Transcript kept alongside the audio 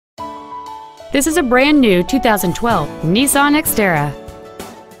This is a brand new 2012 Nissan Xterra.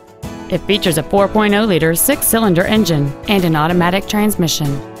 It features a 4.0-liter six-cylinder engine and an automatic transmission.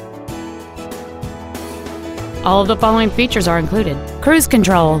 All of the following features are included: cruise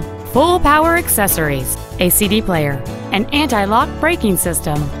control, full power accessories, a CD player, an anti-lock braking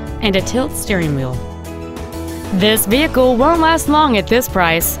system, and a tilt steering wheel. This vehicle won't last long at this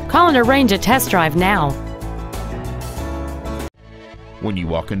price. Call and arrange a test drive now. When you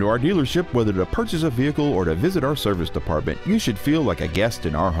walk into our dealership, whether to purchase a vehicle or to visit our service department, you should feel like a guest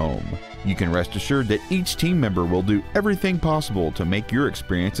in our home. You can rest assured that each team member will do everything possible to make your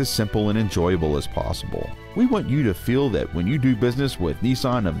experience as simple and enjoyable as possible. We want you to feel that when you do business with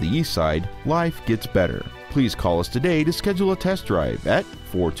Nissan of the Eastside, life gets better. Please call us today to schedule a test drive at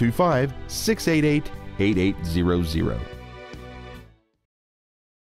 425-688-8800.